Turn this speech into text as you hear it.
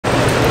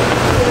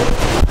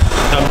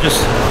I'm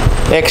just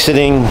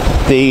exiting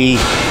the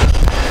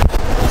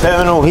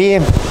terminal here.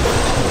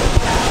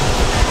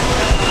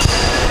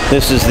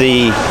 This is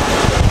the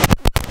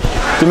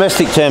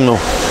domestic terminal.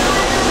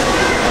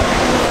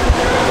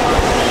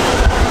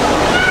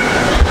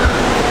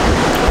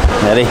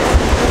 Ready?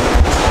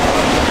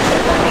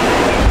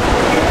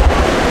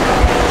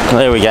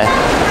 There we go.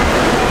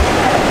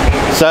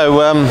 So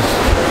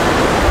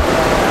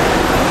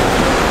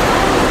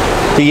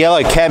the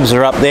yellow cabs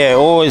are up there.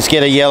 Always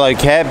get a yellow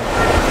cab.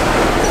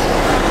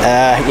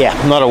 Yeah,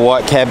 not a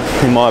white cab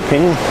in my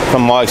opinion,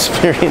 from my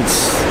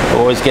experience.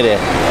 Always get a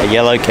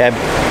yellow cab.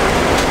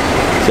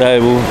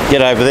 So we'll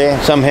get over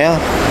there somehow.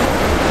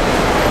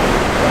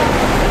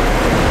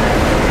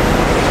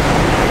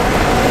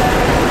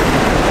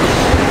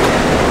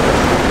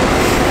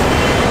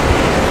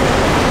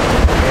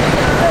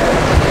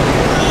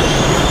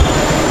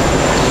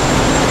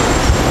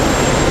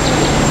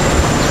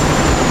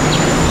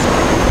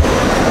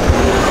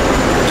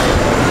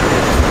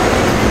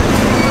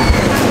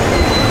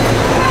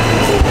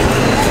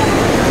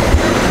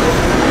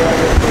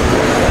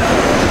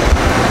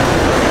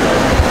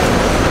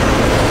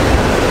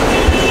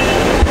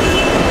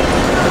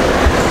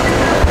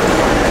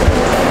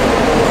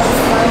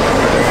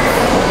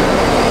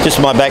 Just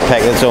my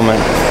backpack, that's all, man.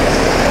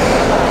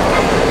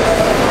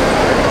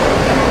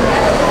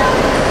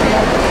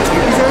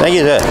 Thank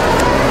you, sir.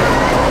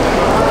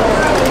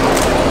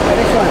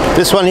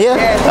 This one here?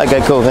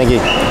 Okay, cool, thank you.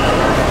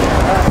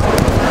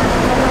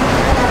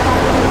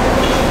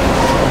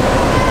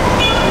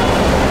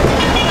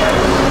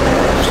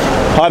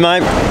 Hi,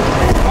 mate.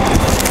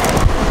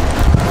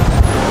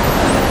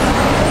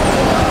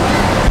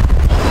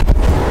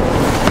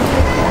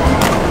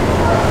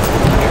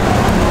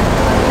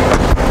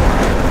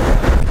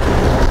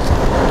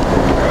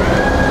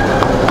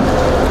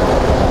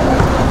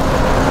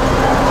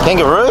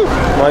 Kangaroo?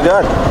 My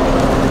God.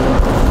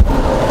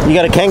 You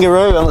got a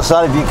kangaroo on the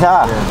side of your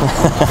car.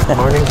 Yeah. Good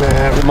morning,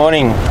 man. Good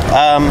morning.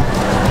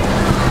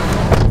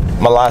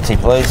 My latte,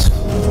 please.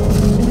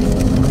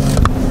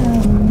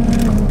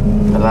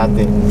 A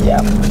latte.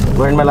 Yeah.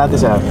 Where in my latte,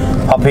 sir?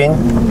 Hop in.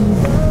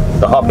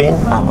 The hop in.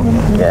 Oh,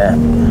 okay. Yeah.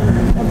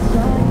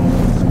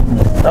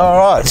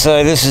 Alright,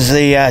 so this is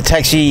the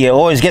taxi. You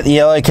always get the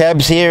yellow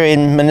cabs here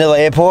in Manila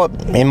Airport,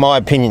 in my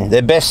opinion.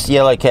 They're best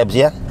yellow cabs,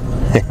 yeah?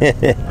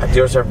 At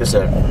your service,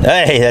 sir.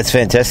 Hey, that's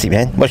fantastic,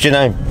 man. What's your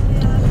name?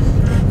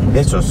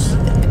 Jesus.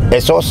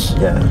 Jesus?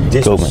 Yeah,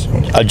 Jesus. Cool,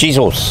 man. Oh,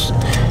 Jesus.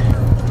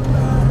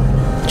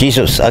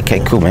 Jesus. Okay,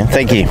 cool, man.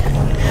 Thank you.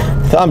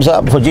 Thumbs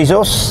up for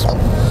Jesus.